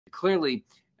clearly,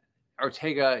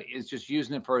 Ortega is just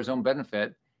using it for his own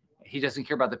benefit. He doesn't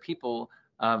care about the people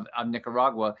of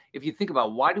Nicaragua. If you think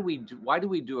about why do we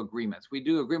do agreements? We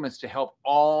do agreements to help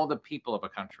all the people of a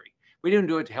country. We don't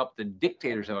do it to help the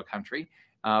dictators of a country.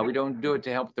 We don't do it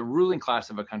to help the ruling class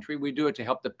of a country. We do it to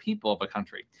help the people of a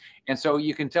country. And so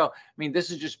you can tell, I mean, this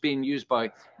is just being used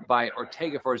by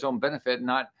Ortega for his own benefit,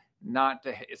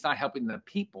 it's not helping the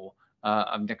people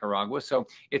of Nicaragua. So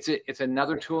it's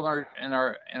another tool in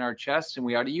our chest, and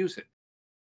we ought to use it.